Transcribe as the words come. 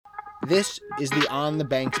This is the On the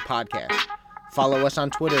Banks podcast. Follow us on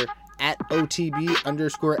Twitter at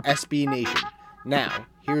OTB_SB Nation. Now,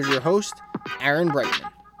 here's your host, Aaron Brightman.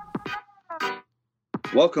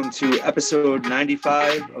 Welcome to episode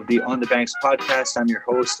 95 of the On the Banks podcast. I'm your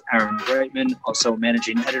host, Aaron Brightman, also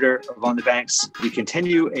managing editor of On the Banks. We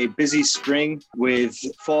continue a busy spring with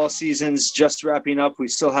fall seasons just wrapping up. We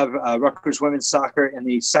still have Rutgers women's soccer in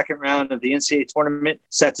the second round of the NCAA tournament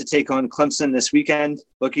set to take on Clemson this weekend,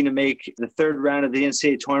 looking to make the third round of the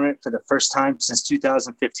NCAA tournament for the first time since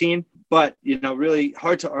 2015. But, really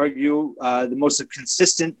hard to argue the most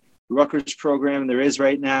consistent Rutgers program there is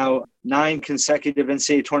right now. 9 consecutive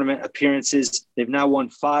NCAA tournament appearances. They've now won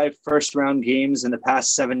 5 first-round games in the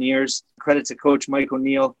past 7 years. Credit to Coach Mike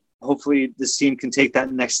O'Neill. Hopefully this team can take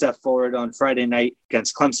that next step forward on Friday night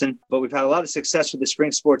against Clemson. But we've had a lot of success with the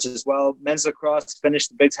spring sports as well. Men's lacrosse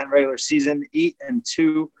finished the Big Ten regular season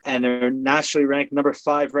 8-2, and they're nationally ranked number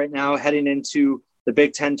 5 right now, heading into the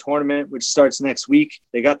Big Ten tournament, which starts next week.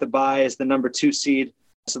 They got the bye as the number 2 seed,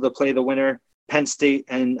 so they'll play the winner, Penn State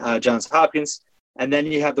and Johns Hopkins. And then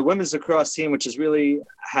you have the women's lacrosse team, which has really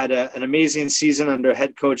had an amazing season under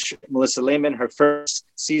head coach Melissa Lehman, her first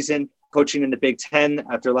season coaching in the Big Ten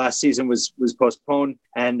after last season was postponed,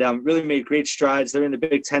 and really made great strides. They're in the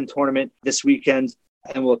Big Ten tournament this weekend,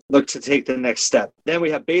 and we'll look to take the next step. Then we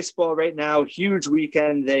have baseball right now, huge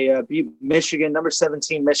weekend. They beat Michigan, number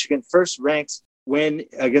 17 Michigan, first ranked win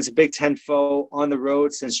against a Big Ten foe on the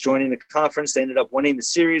road since joining the conference. They ended up winning the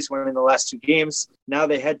series, winning the last 2 games. Now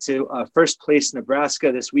they head to first place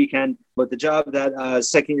Nebraska this weekend. But the job that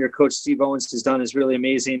second-year coach Steve Owens has done is really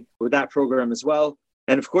amazing with that program as well.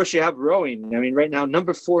 And, of course, you have rowing. I mean, right now,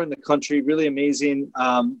 number 4 in the country, really amazing.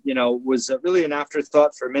 Was really an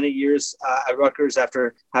afterthought for many years at Rutgers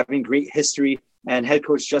after having great history. And head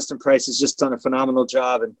coach Justin Price has just done a phenomenal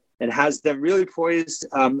job and has them really poised.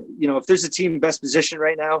 If there's a team best position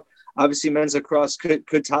right now, obviously men's lacrosse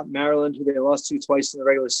could top Maryland, who they lost to twice in the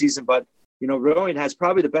regular season. But, rowing has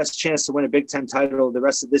probably the best chance to win a Big Ten title the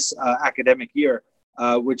rest of this academic year,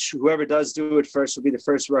 which whoever does do it first will be the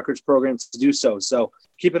first Rutgers program to do so. So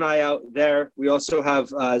keep an eye out there. We also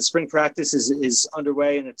have spring practice is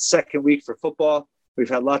underway in its second week for football. We've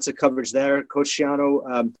had lots of coverage there. Coach Schiano,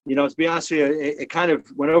 to be honest with you, it kind of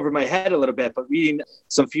went over my head a little bit, but reading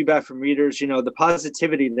some feedback from readers, the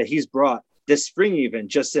positivity that he's brought this spring, even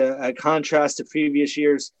just a contrast to previous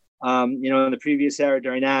years, in the previous era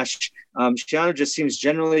during Ash, Schiano just seems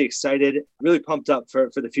generally excited, really pumped up for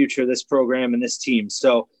the future of this program and this team.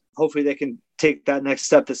 So hopefully they can take that next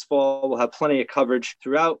step this fall. We'll have plenty of coverage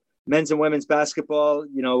throughout. Men's and women's basketball,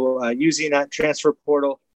 using that transfer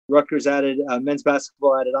portal. Rutgers added men's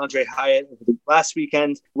basketball, added Andre Hyatt last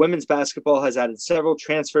weekend. Women's basketball has added several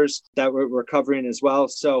transfers that we're covering as well.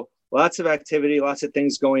 So lots of activity, lots of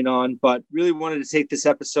things going on, but really wanted to take this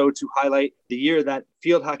episode to highlight the year that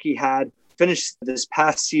field hockey had. Finished this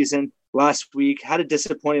past season last week, had a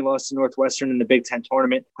disappointing loss to Northwestern in the Big Ten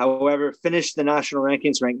tournament. However, finished the national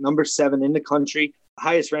rankings ranked number 7 in the country.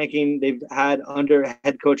 Highest ranking they've had under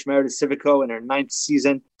head coach Meredith Civico in her 9th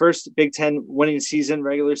season, first Big Ten winning season,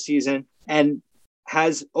 regular season, and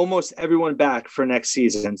has almost everyone back for next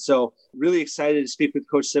season. So really excited to speak with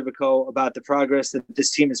Coach Civico about the progress that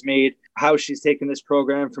this team has made, how she's taken this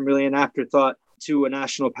program from really an afterthought to a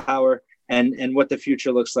national power, and what the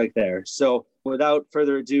future looks like there. So without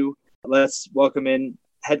further ado, let's welcome in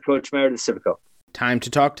head coach Meredith Civico. Time to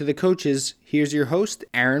talk to the coaches. Here's your host,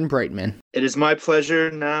 Aaron Brightman. It is my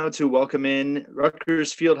pleasure now to welcome in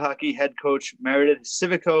Rutgers field hockey head coach Meredith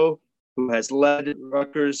Civico, who has led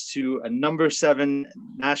Rutgers to a number 7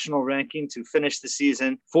 national ranking to finish the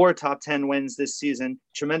season, 4 top 10 wins this season.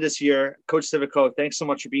 Tremendous year. Coach Civico, thanks so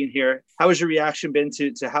much for being here. How has your reaction been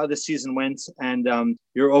to how this season went and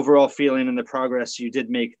your overall feeling and the progress you did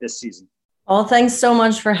make this season? Well, thanks so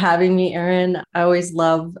much for having me, Aaron. I always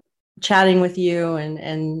love chatting with you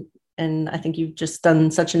and I think you've just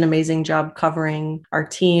done such an amazing job covering our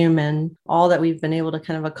team and all that we've been able to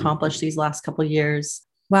kind of accomplish these last couple of years.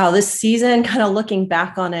 Wow, this season, kind of looking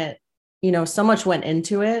back on it, so much went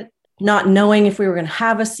into it, not knowing if we were going to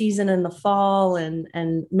have a season in the fall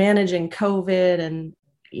and managing COVID. And,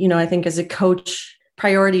 I think as a coach,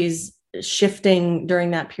 priorities shifting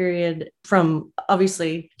during that period from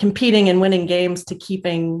obviously competing and winning games to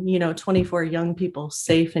keeping, 24 young people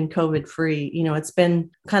safe and COVID free. It's been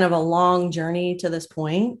kind of a long journey to this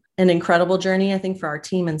point, an incredible journey, I think, for our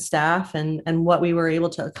team and staff, and what we were able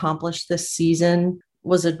to accomplish this season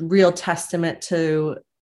was a real testament to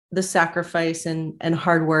the sacrifice and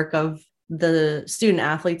hard work of the student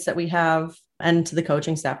athletes that we have, and to the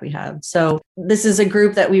coaching staff we have. So this is a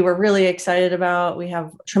group that we were really excited about. We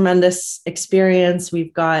have tremendous experience.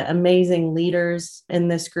 We've got amazing leaders in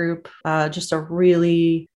this group, just a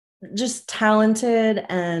really talented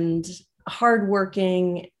and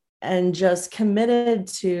hardworking and just committed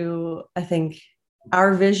to, I think,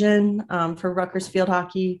 our vision for Rutgers field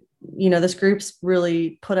hockey. This group's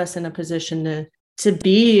really put us in a position to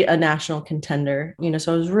be a national contender.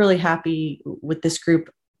 So I was really happy with this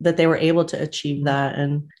group that they were able to achieve that.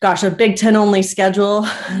 And gosh, a Big Ten only schedule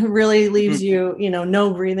really leaves you,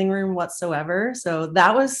 no breathing room whatsoever. So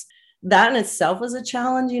that in itself was a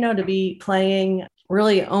challenge, to be playing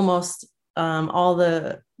really almost all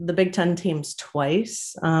the Big Ten teams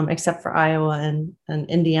twice, except for Iowa and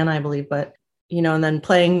Indiana, I believe. But, and then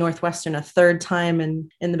playing Northwestern a third time in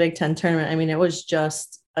the Big Ten tournament. I mean, it was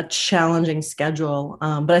just a challenging schedule.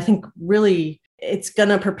 But I think really it's going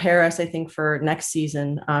to prepare us, I think, for next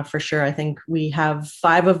season, for sure. I think we have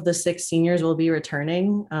 5 of the 6 seniors will be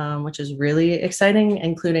returning, which is really exciting,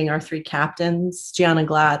 including our 3 captains, Gianna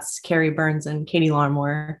Glatz, Carrie Burns, and Katie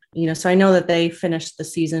Larmore. So I know that they finished the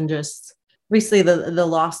season just recently. The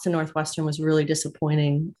loss to Northwestern was really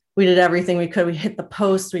disappointing. We did everything we could. We hit the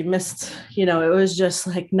post. We missed, it was just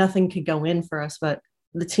like nothing could go in for us. But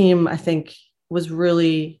the team, I think,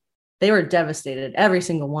 they were devastated, every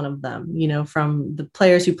single one of them, from the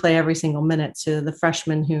players who play every single minute to the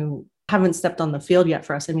freshmen who haven't stepped on the field yet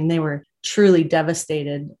for us. I mean, they were truly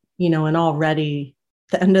devastated, and already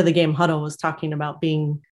the end of the game huddle was talking about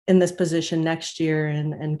being in this position next year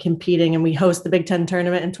and competing. And we host the Big Ten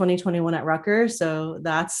tournament in 2021 at Rutgers. So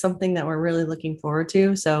that's something that we're really looking forward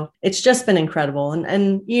to. So it's just been incredible.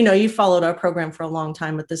 And you followed our program for a long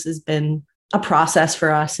time, but this has been a process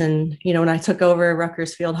for us. And, when I took over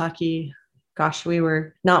Rutgers field hockey, gosh, we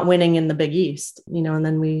were not winning in the Big East, and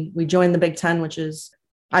then we joined the Big Ten, which is,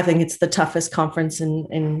 I think it's the toughest conference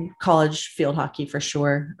in college field hockey for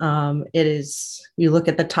sure. It is, you look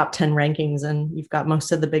at the top 10 rankings and you've got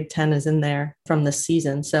most of the Big Ten is in there from this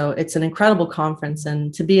season. So it's an incredible conference,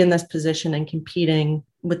 and to be in this position and competing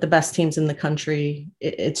with the best teams in the country,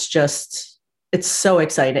 it's so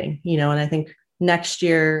exciting, and I think next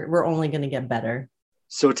year we're only going to get better.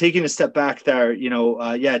 So taking a step back there, it's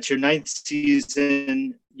your 9th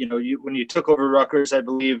season. When you took over Rutgers, I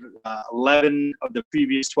believe 11 of the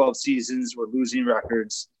previous 12 seasons were losing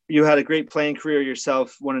records. You had a great playing career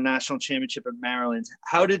yourself, won a national championship at Maryland.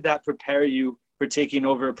 How did that prepare you for taking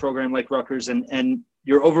over a program like Rutgers and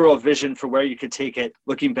your overall vision for where you could take it?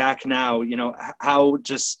 Looking back now,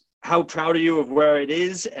 how proud are you of where it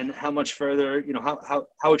is, and how much further,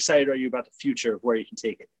 how excited are you about the future of where you can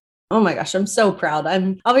take it? Oh my gosh, I'm so proud.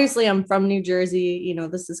 I'm from New Jersey.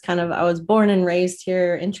 This is I was born and raised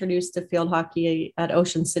here, introduced to field hockey at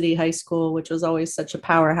Ocean City High School, which was always such a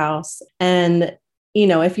powerhouse. And,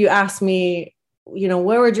 if you ask me,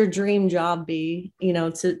 where would your dream job be?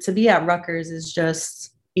 To be at Rutgers is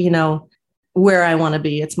just, where I want to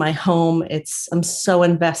be. It's my home. I'm so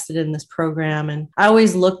invested in this program. And I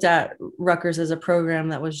always looked at Rutgers as a program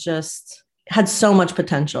that was had so much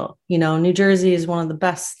potential. New Jersey is one of the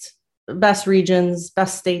best regions,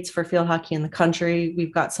 best states for field hockey in the country.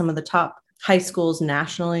 We've got some of the top high schools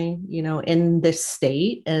nationally, in this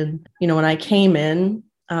state. And, when I came in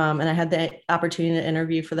and I had the opportunity to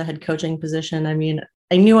interview for the head coaching position,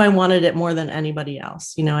 I knew I wanted it more than anybody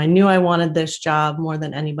else. I knew I wanted this job more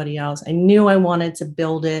than anybody else. I knew I wanted to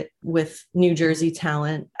build it with New Jersey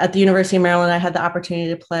talent. At the University of Maryland, I had the opportunity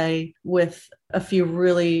to play with a few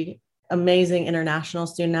really amazing international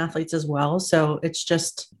student athletes as well. So it's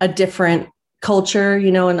just a different culture,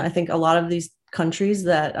 and I think a lot of these countries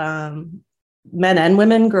that men and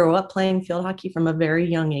women grow up playing field hockey from a very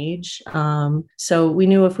young age. So we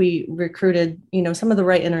knew if we recruited, some of the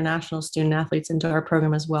right international student athletes into our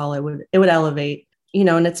program as well, it would elevate,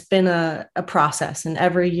 and it's been a process. And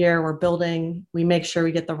every year we're building, we make sure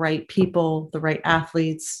we get the right people, the right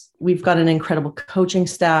athletes. We've got an incredible coaching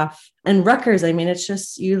staff. And Rutgers, it's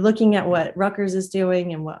just, you're looking at what Rutgers is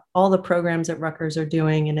doing and what all the programs at Rutgers are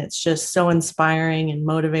doing. And it's just so inspiring and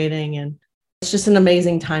motivating. And it's just an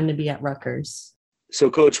amazing time to be at Rutgers.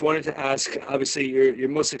 So, Coach, wanted to ask, obviously, your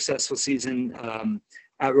most successful season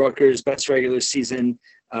at Rutgers, best regular season,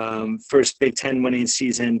 first Big Ten winning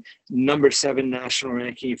season, number 7 national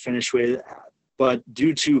ranking you finished with. But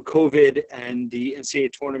due to COVID and the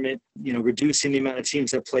NCAA tournament, reducing the amount of teams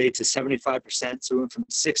that played to 75%, so we went from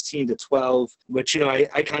 16 to 12, which, I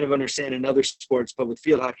kind of understand in other sports, but with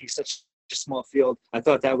field hockey, such a small field. I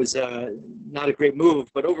thought that was not a great move,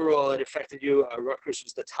 but overall it affected you. Rutgers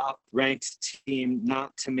was the top ranked team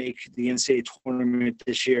not to make the NCAA tournament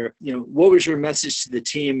this year. What was your message to the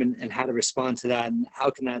team and how to respond to that, and how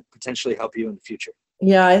can that potentially help you in the future?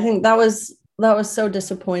 Yeah, I think that was so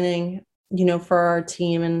disappointing, for our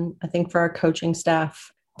team, and I think for our coaching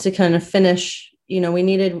staff to kind of finish. We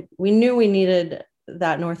knew we needed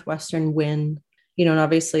that Northwestern win, and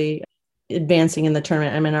obviously advancing in the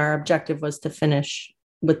tournament. I mean, our objective was to finish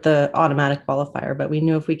with the automatic qualifier, but we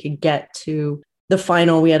knew if we could get to the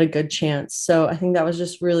final, we had a good chance. So I think that was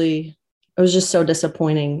just it was just so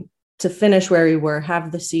disappointing to finish where we were,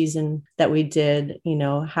 have the season that we did,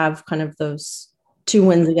 have kind of those 2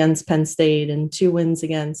 wins against Penn State and 2 wins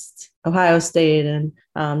against Ohio State and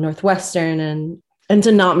Northwestern, and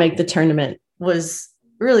to not make the tournament was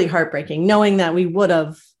really heartbreaking, knowing that we would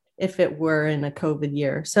have if it were in a COVID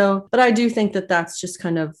year. So, but I do think that that's just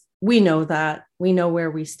kind of, we know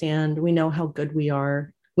where we stand. We know how good we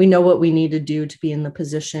are. We know what we need to do to be in the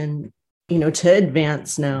position, to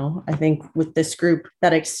advance now. I think with this group,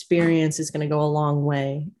 that experience is going to go a long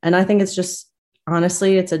way. And I think it's just,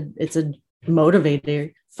 honestly, it's a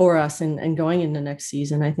motivator for us and going into next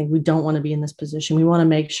season. I think we don't want to be in this position. We want to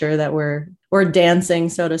make sure that we're dancing,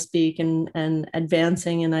 so to speak, and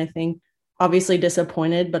advancing. And I think obviously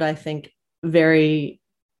disappointed, but I think very,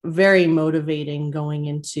 very motivating going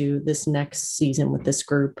into this next season with this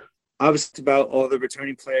group. Obviously, about all the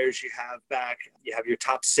returning players you have back. You have your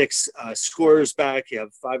top 6 scorers back. You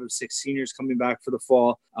have 5 of 6 seniors coming back for the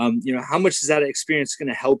fall. How much is that experience going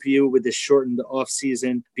to help you with this shortened off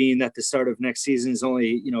season, being that the start of next season is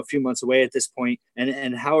only a few months away at this point?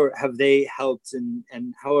 And how have they helped, and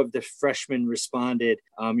how have the freshmen responded,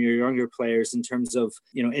 your younger players, in terms of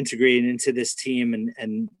integrating into this team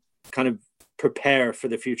and kind of prepare for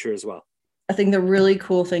the future as well? I think the really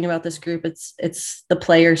cool thing about this group, it's the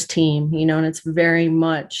players' team, and it's very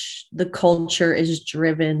much, the culture is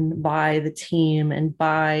driven by the team and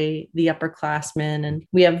by the upperclassmen. And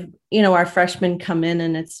we have, our freshmen come in,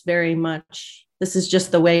 and it's very much, this is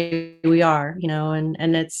just the way we are,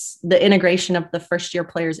 and it's the integration of the first year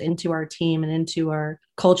players into our team and into our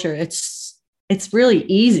culture. It's really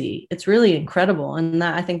easy. It's really incredible. And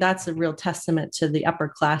I think that's a real testament to the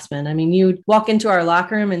upperclassmen. I mean, you'd walk into our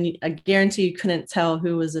locker room and I guarantee you couldn't tell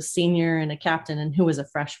who was a senior and a captain and who was a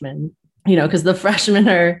freshman, because the freshmen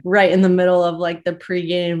are right in the middle of like the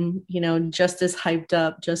pregame, just as hyped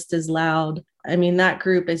up, just as loud. I mean, that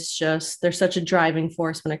group is they're such a driving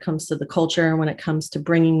force when it comes to the culture, when it comes to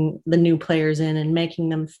bringing the new players in and making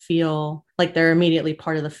them feel like they're immediately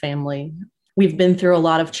part of the family. We've been through a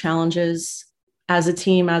lot of challenges as a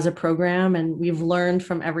team, as a program, and we've learned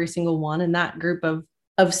from every single one. And that group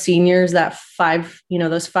of seniors, that 5,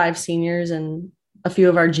 those 5 seniors and a few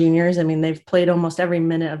of our juniors, I mean, they've played almost every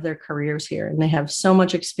minute of their careers here, and they have so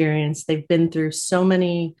much experience. They've been through so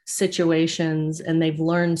many situations, and they've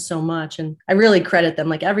learned so much. And I really credit them.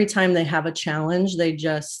 Like, every time they have a challenge,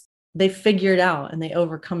 they figure it out and they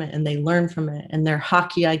overcome it and they learn from it. And their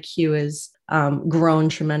hockey IQ is grown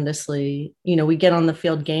tremendously. We get on the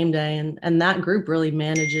field game day, and that group really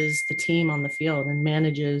manages the team on the field and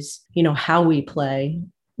manages, how we play,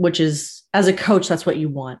 which is, as a coach, that's what you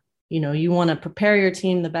want. You want to prepare your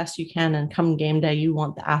team the best you can, and come game day, you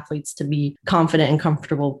want the athletes to be confident and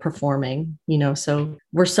comfortable performing, so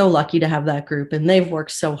we're so lucky to have that group, and they've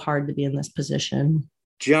worked so hard to be in this position.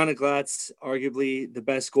 Gianna Glatz, arguably the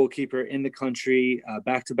best goalkeeper in the country,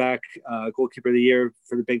 back-to-back goalkeeper of the year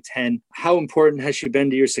for the Big Ten. How important has she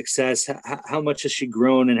been to your success? How much has she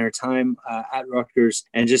grown in her time at Rutgers?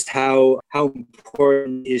 And just how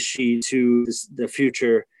important is she to the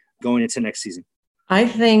future going into next season? I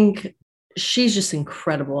think she's just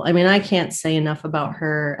incredible. I mean, I can't say enough about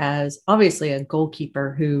her as obviously a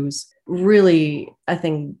goalkeeper who's really, I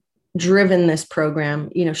think, driven this program.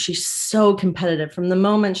 She's so competitive from the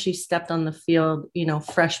moment she stepped on the field,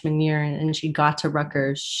 freshman year, and she got to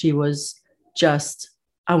Rutgers. She was just,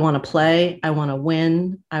 I want to play. I want to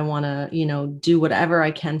win. I want to, do whatever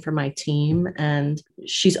I can for my team. And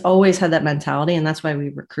she's always had that mentality. And that's why we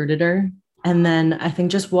recruited her. And then I think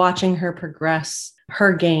just watching her progress,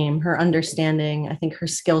 her game, her understanding, I think her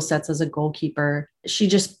skill sets as a goalkeeper,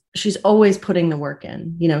 she's always putting the work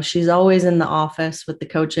in. She's always in the office with the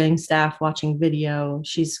coaching staff watching video.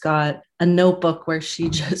 She's got a notebook where she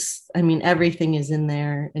everything is in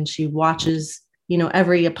there, and she watches,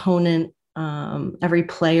 every opponent, every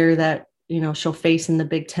player that, she'll face in the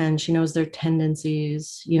Big Ten. She knows their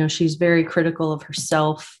tendencies. She's very critical of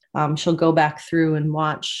herself. She'll go back through and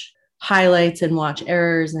watch highlights and watch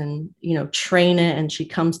errors and, train it. And she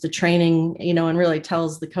comes to training, and really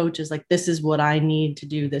tells the coaches, like, this is what I need to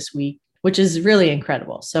do this week, which is really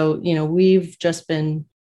incredible. So, we've just been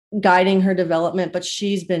guiding her development, but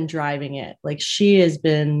she's been driving it. Like, she has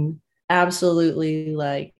been absolutely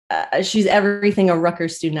she's everything a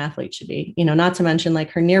Rutgers student athlete should be, not to mention like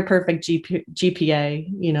her near perfect GPA,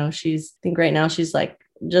 I think right now she's like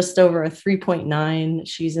just over a 3.9.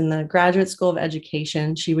 She's in the Graduate School of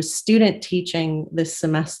Education. She was student teaching this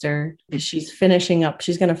semester. She's finishing up.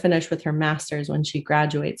 She's going to finish with her master's when she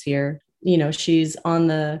graduates here. She's on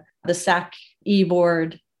the SAC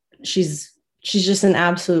e-board. She's just an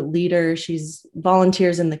absolute leader. She's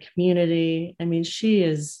volunteers in the community. I mean, she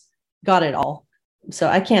has got it all. So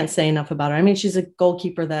I can't say enough about her. I mean, she's a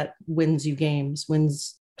goalkeeper that wins you games,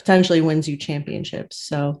 potentially wins you championships.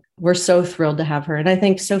 So we're so thrilled to have her. And I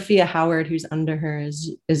think Sophia Howard, who's under her,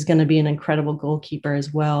 is going to be an incredible goalkeeper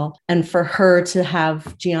as well. And for her to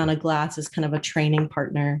have Gianna Glass as kind of a training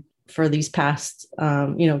partner for these past,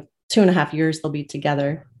 2.5 years they'll be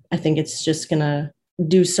together, I think it's just going to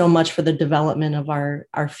do so much for the development of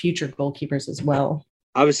our future goalkeepers as well.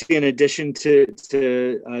 Obviously, in addition to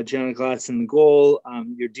Gianna Glass in the goal,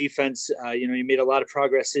 your defense, you made a lot of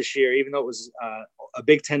progress this year. Even though it was a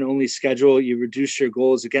Big Ten only schedule, you reduced your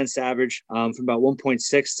goals against average from about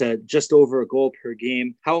 1.6 to just over a goal per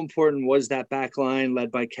game. How important was that back line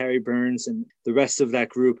led by Carrie Burns and the rest of that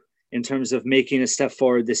group in terms of making a step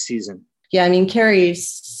forward this season? Yeah, I mean, Carrie's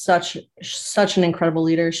such an incredible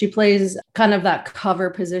leader. She plays kind of that cover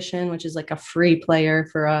position, which is like a free player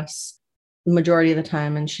for us the majority of the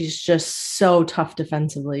time. And she's just so tough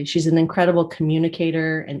defensively. She's an incredible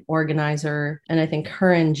communicator and organizer. And I think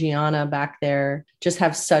her and Gianna back there just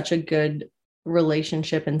have such a good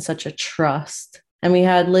relationship and such a trust. And we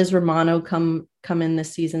had Liz Romano come in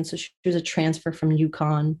this season. So she was a transfer from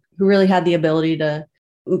UConn who really had the ability to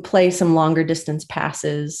play some longer distance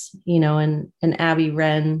passes, and Abby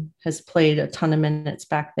Wren has played a ton of minutes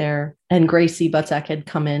back there. And Gracie Butzak had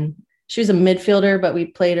come in. She was a midfielder, but we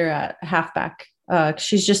played her at halfback.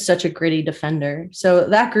 She's just such a gritty defender. So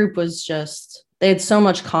that group was they had so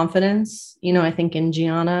much confidence, I think in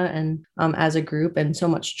Gianna and as a group, and so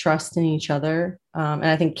much trust in each other. And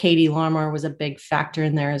I think Katie Larmar was a big factor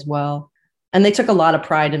in there as well. And they took a lot of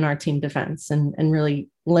pride in our team defense and really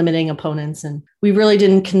limiting opponents. And we really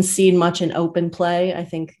didn't concede much in open play. I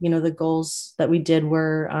think, the goals that we did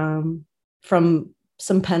were from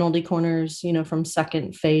some penalty corners, from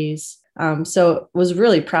second phase. So was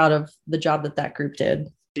really proud of the job that group did.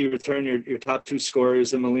 You return your top two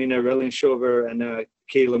scorers, Melina Rellingshover and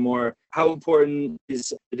Katie Lamore. How important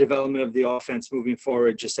is the development of the offense moving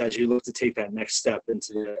forward, just as you look to take that next step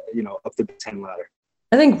into up the Big Ten ladder?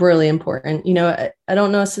 I think really important. I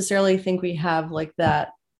don't necessarily think we have like that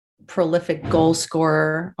prolific goal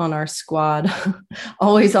scorer on our squad,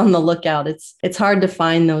 always on the lookout. It's hard to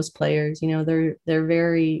find those players.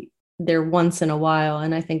 They're once in a while.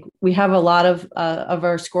 And I think we have a lot of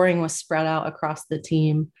our scoring was spread out across the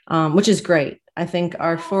team, which is great. I think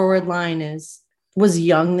our forward line was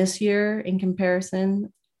young this year in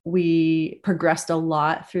comparison. We progressed a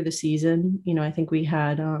lot through the season. I think we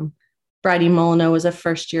had Bridie Molyneux was a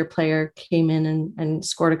first-year player, came in and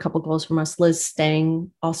scored a couple goals from us. Liz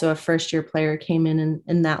Stang, also a first-year player, came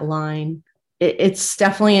in that line. It's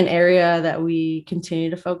definitely an area that we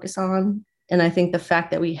continue to focus on. And I think the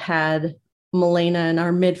fact that we had Milena and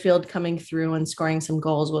our midfield coming through and scoring some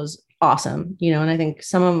goals was awesome. And I think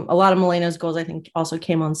a lot of Milena's goals, I think, also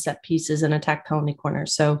came on set pieces and attack penalty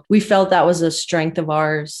corners. So we felt that was a strength of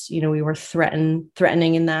ours. We were threatening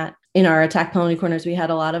in that. In our attack penalty corners, we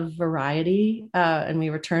had a lot of variety, and we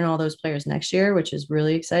return all those players next year, which is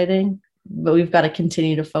really exciting. But we've got to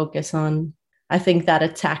continue to focus on, I think, that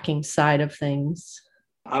attacking side of things.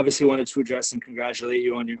 Obviously wanted to address and congratulate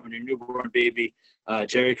you on your newborn baby.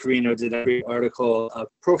 Jerry Carino did a great article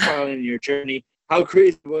profiling your journey. How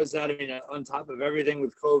crazy was that? I mean, on top of everything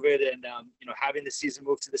with COVID and, having the season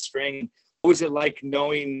move to the spring, what was it like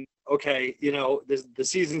knowing, okay, the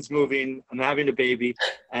season's moving, I'm having a baby,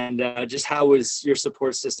 and just how was your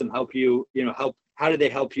support system help you, how did they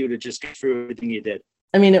help you to just get through everything you did?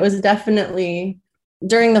 I mean, it was definitely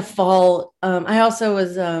during the fall. I also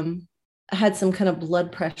had some kind of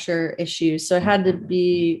blood pressure issues. So I had to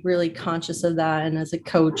be really conscious of that. And as a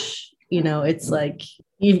coach, it's like,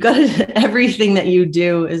 you've got to, everything that you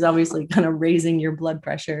do is obviously kind of raising your blood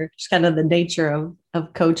pressure. It's kind of the nature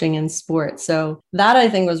of coaching in sports. So that I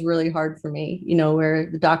think was really hard for me, where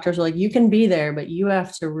the doctors were like, you can be there, but you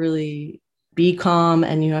have to really be calm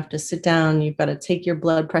and you have to sit down. You've got to take your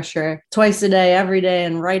blood pressure twice a day, every day,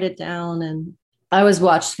 and write it down. And I was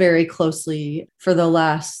watched very closely for the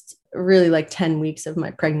last really like 10 weeks of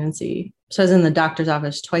my pregnancy. So I was in the doctor's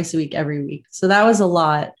office twice a week, every week. So that was a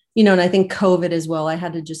lot, and I think COVID as well. I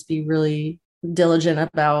had to just be really diligent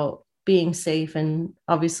about being safe. And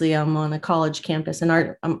obviously I'm on a college campus, and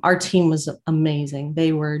our team was amazing.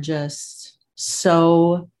 They were just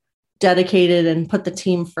so dedicated and put the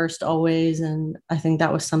team first always. And I think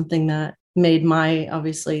that was something that made my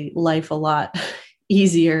obviously life a lot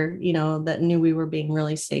easier, that knew we were being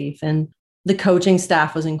really safe. And the coaching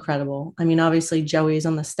staff was incredible. I mean, obviously Joey's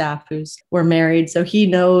on the staff we're married. So he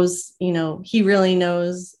knows, he really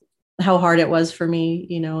knows how hard it was for me,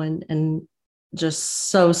 and just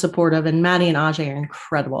so supportive. And Maddie and Ajay are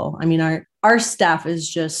incredible. I mean, our staff is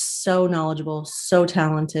just so knowledgeable, so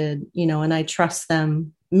talented, and I trust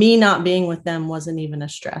them. Me not being with them wasn't even a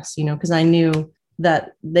stress, because I knew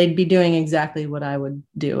that they'd be doing exactly what I would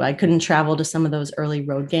do. I couldn't travel to some of those early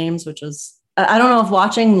road games, which was, I don't know if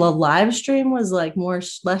watching the live stream was like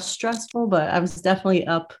less stressful, but I was definitely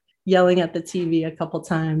up yelling at the TV a couple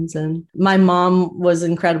times. And my mom was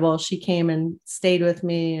incredible. She came and stayed with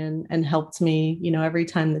me and helped me, every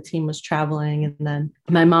time the team was traveling. And then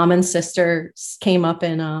my mom and sister came up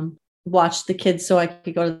and watched the kids so I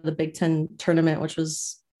could go to the Big Ten tournament, which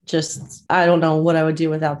was just, I don't know what I would do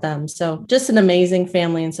without them. So just an amazing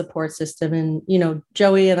family and support system. And,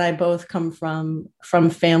 Joey and I both come from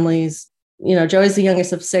families. Joey's the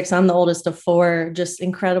youngest of 6. I'm the oldest of 4, just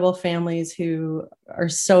incredible families who are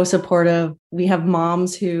so supportive. We have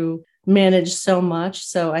moms who manage so much.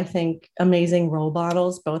 So I think amazing role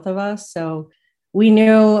models, both of us. So we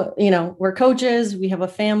knew, we're coaches, we have a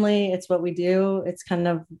family, it's what we do. It's kind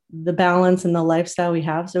of the balance and the lifestyle we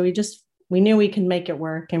have. So we knew we could make it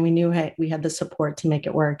work, and we knew we had the support to make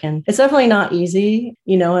it work. And it's definitely not easy,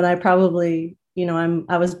 and I probably,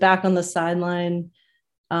 I was back on the sideline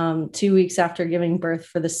 2 weeks after giving birth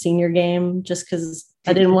for the senior game, just because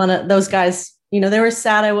I didn't want to, those guys, they were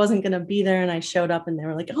sad I wasn't going to be there. And I showed up and they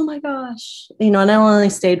were like, oh my gosh, and I only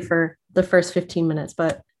stayed for the first 15 minutes,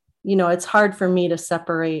 but, it's hard for me to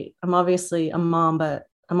separate. I'm obviously a mom, but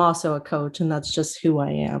I'm also a coach, and that's just who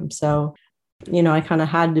I am. So, I kind of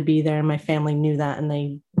had to be there, and my family knew that, and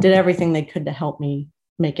they did everything they could to help me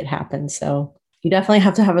make it happen. So you definitely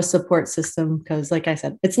have to have a support system because, like I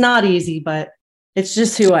said, it's not easy, but it's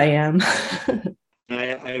just who I am.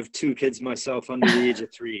 I have 2 kids myself under the age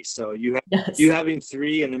of 3. So you Yes. having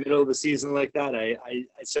 3 in the middle of the season like that, I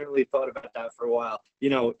certainly thought about that for a while.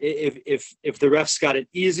 If the refs got it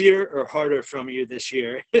easier or harder from you this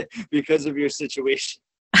year because of your situation.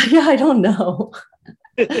 Yeah, I don't know.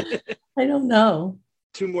 I don't know.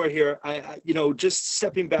 2 more here. I just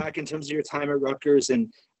stepping back in terms of your time at Rutgers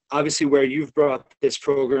and obviously where you've brought this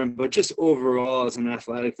program, but just overall as an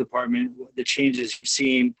athletic department, the changes you've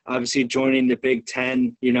seen, obviously joining the Big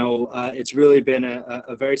Ten, it's really been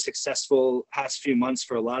a very successful past few months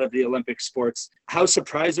for a lot of the Olympic sports. How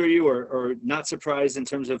surprised are you or not surprised in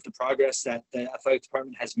terms of the progress that the athletic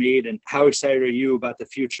department has made, and how excited are you about the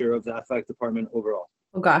future of the athletic department overall?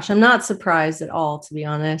 Oh gosh, I'm not surprised at all, to be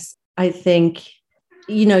honest. I think,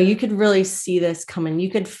 you could really see this coming. You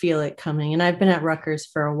could feel it coming. And I've been at Rutgers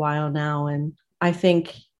for a while now. And I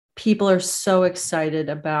think people are so excited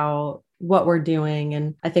about what we're doing.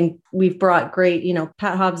 And I think we've brought great,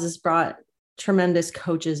 Pat Hobbs has brought tremendous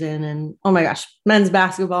coaches in, and oh my gosh, men's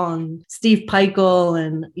basketball and Steve Peichel.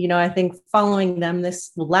 And, I think following them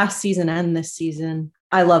this last season and this season,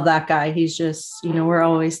 I love that guy. He's just, we're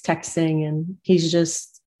always texting, and he's just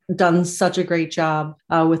done such a great job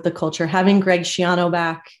with the culture. Having Greg Schiano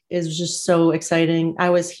back is just so exciting. I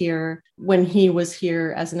was here when he was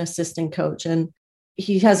here as an assistant coach, and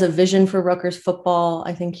he has a vision for Rutgers football.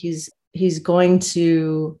 I think he's going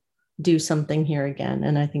to do something here again.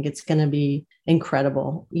 And I think it's going to be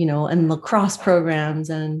incredible, and lacrosse programs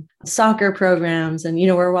and soccer programs. And,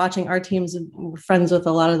 we're watching our teams, we're friends with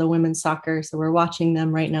a lot of the women's soccer. So we're watching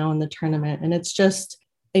them right now in the tournament. And it's just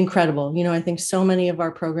incredible. I think so many of our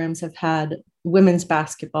programs have had women's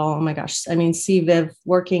basketball. Oh my gosh. I mean, CViv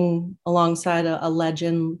working alongside a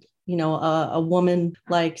legend, a woman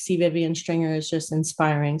like C. Vivian Stringer is just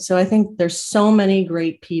inspiring. So I think there's so many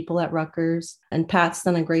great people at Rutgers, and Pat's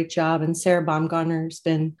done a great job, and Sarah Baumgartner's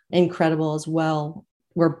been incredible as well.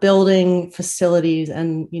 We're building facilities,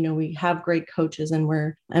 and, we have great coaches, and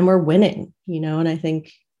we're winning, and I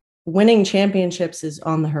think winning championships is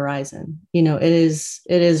on the horizon. It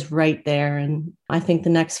is right there. And I think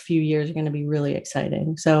the next few years are going to be really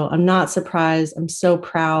exciting. So I'm not surprised. I'm so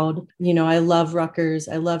proud. I love Rutgers.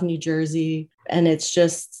 I love New Jersey, and it's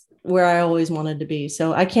just where I always wanted to be.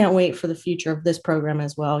 So I can't wait for the future of this program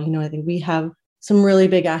as well. I think we have some really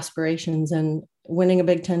big aspirations, and Winning a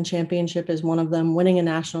Big Ten championship is one of them. Winning a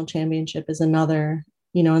national championship is another,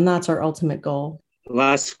 and that's our ultimate goal.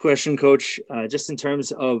 Last question, Coach. Just in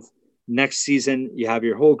terms of next season, you have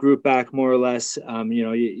your whole group back more or less.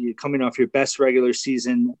 You're coming off your best regular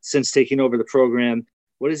season since taking over the program.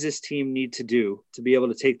 What does this team need to do to be able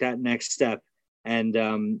to take that next step and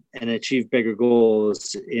achieve bigger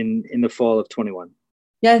goals in the fall of 21?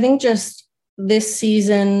 Yeah, I think just this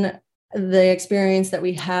season, the experience that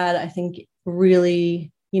we had, I think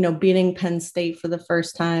really, beating Penn State for the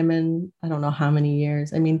first time in I don't know how many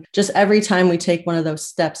years. I mean, just every time we take one of those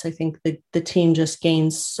steps, I think the team just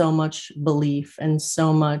gains so much belief and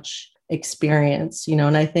so much experience,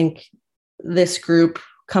 and I think this group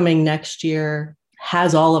coming next year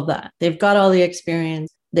has all of that. They've got all the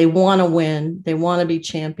experience. They want to win. They want to be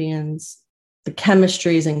champions. The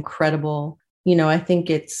chemistry is incredible. I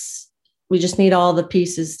think we just need all the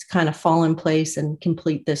pieces to kind of fall in place and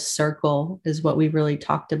complete this circle is what we really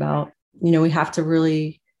talked about. We have to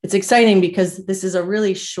really, it's exciting because this is a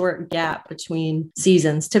really short gap between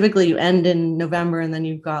seasons. Typically you end in November and then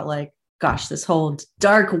you've got this whole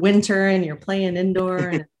dark winter and you're playing indoor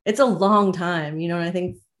and it's a long time, and I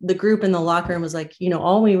think the group in the locker room was like,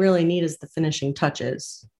 all we really need is the finishing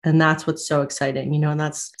touches. And that's what's so exciting, and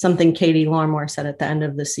that's something Katie Larmore said at the end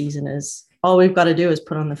of the season is, all we've got to do is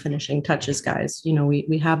put on the finishing touches, guys.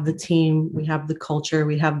 We have the team, we have the culture,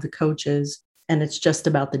 we have the coaches, and it's just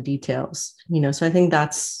about the details, So I think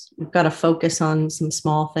we've got to focus on some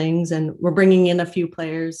small things, and we're bringing in a few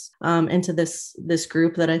players into this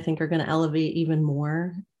group that I think are going to elevate even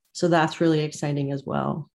more. So that's really exciting as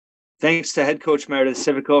well. Thanks to head coach Meredith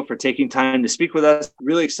Civico for taking time to speak with us.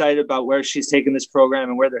 Really excited about where she's taken this program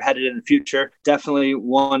and where they're headed in the future. Definitely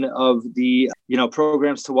one of the,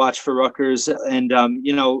 programs to watch for Rutgers. And,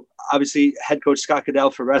 obviously head coach Scott Goodell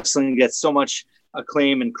for wrestling gets so much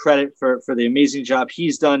acclaim and credit for the amazing job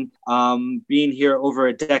he's done being here over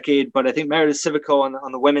a decade. But I think Meredith Civico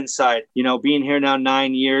on the women's side, being here now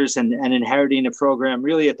 9 years and inheriting a program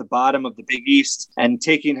really at the bottom of the Big East and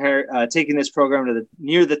taking this program to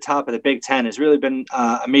near the top of the Big Ten has really been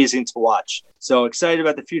amazing to watch. So excited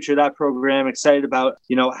about the future of that program, excited about,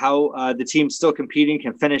 how the team still competing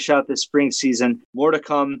can finish out this spring season. More to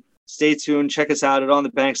come. Stay tuned. Check us out at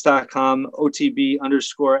onthebanks.com,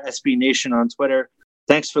 OTB_SB Nation on Twitter.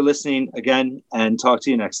 Thanks for listening again, and talk to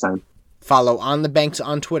you next time. Follow On the Banks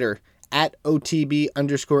on Twitter at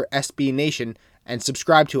OTB_SB Nation and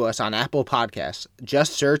subscribe to us on Apple Podcasts.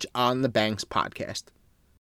 Just search On the Banks Podcast.